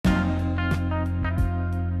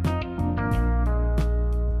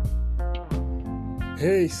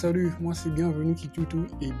Hey, salut, moi c'est Bienvenue Kitutu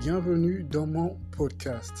et bienvenue dans mon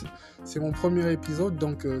podcast. C'est mon premier épisode,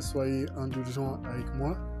 donc soyez indulgents avec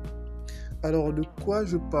moi. Alors, de quoi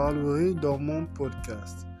je parlerai dans mon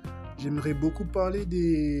podcast? J'aimerais beaucoup parler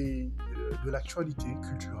de l'actualité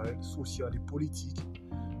culturelle, sociale et politique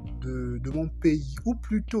de mon pays, ou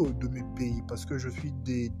plutôt de mes pays, parce que je suis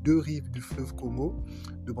des deux rives du fleuve Congo,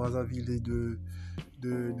 de Brazzaville et de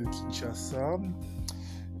Kinshasa.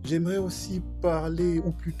 J'aimerais aussi parler,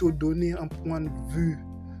 ou plutôt donner un point de vue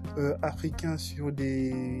africain sur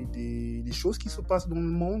des choses qui se passent dans le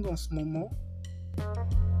monde en ce moment.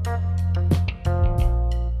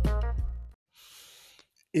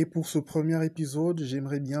 Et pour ce premier épisode,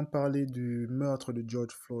 j'aimerais bien parler du meurtre de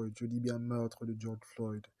George Floyd. Je dis bien meurtre de George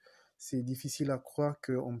Floyd. C'est difficile à croire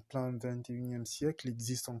qu'en plein 21e siècle, il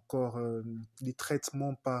existe encore des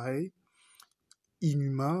traitements pareils,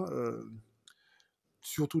 inhumains,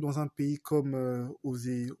 surtout dans un pays comme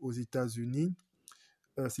aux États-Unis.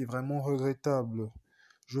 C'est vraiment regrettable.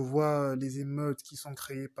 Je vois les émeutes qui sont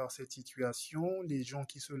créées par cette situation, les gens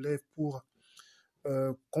qui se lèvent pour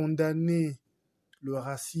condamner le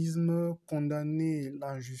racisme, condamner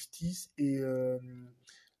l'injustice et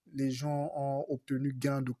les gens ont obtenu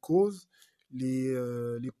gain de cause. Les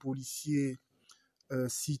policiers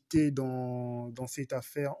cités dans cette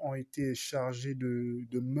affaire ont été chargés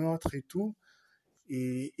de meurtre et tout.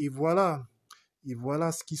 Et voilà. Et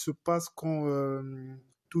voilà ce qui se passe quand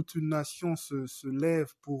toute une nation se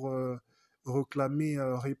lève pour réclamer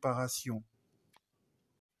réparation.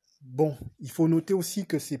 Bon, il faut noter aussi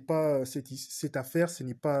que c'est pas cette affaire, ce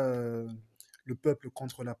n'est pas le peuple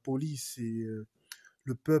contre la police, c'est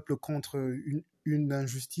le peuple contre une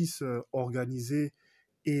injustice organisée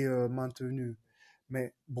et maintenue.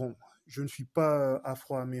 Mais bon, je ne suis pas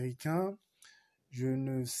afro-américain, je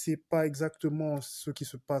ne sais pas exactement ce qui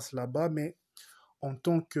se passe là-bas, mais en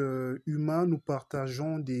tant qu'humains, nous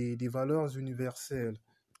partageons des valeurs universelles.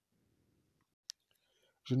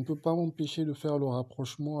 Je ne peux pas m'empêcher de faire le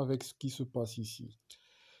rapprochement avec ce qui se passe ici.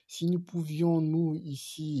 Si nous pouvions, nous,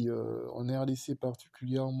 ici, en RDC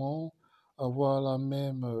particulièrement, avoir la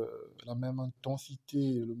même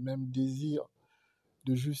intensité, le même désir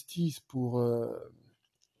de justice pour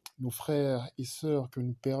nos frères et sœurs que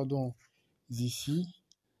nous perdons ici,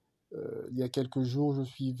 il y a quelques jours, je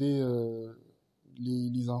suivais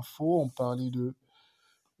les infos, on parlait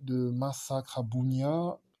de massacre à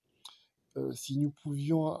Bunia. Si nous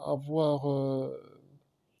pouvions avoir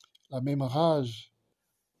la même rage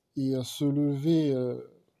et se lever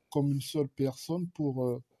comme une seule personne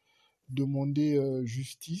pour demander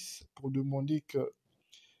justice, pour demander que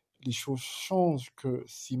les choses changent, que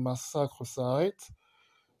ces massacres s'arrêtent,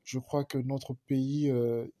 je crois que notre pays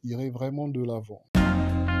irait vraiment de l'avant.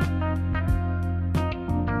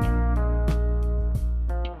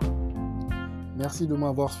 Merci de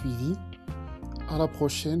m'avoir suivi. À la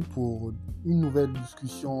prochaine pour une nouvelle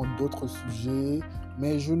discussion d'autres sujets,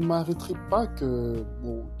 mais je ne m'arrêterai pas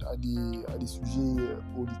à des sujets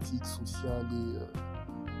politiques, sociaux et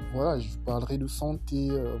voilà, je parlerai de santé,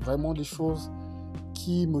 vraiment des choses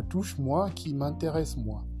qui me touchent moi, qui m'intéressent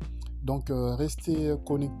moi. Donc restez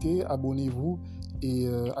connectés, abonnez-vous et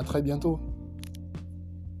à très bientôt.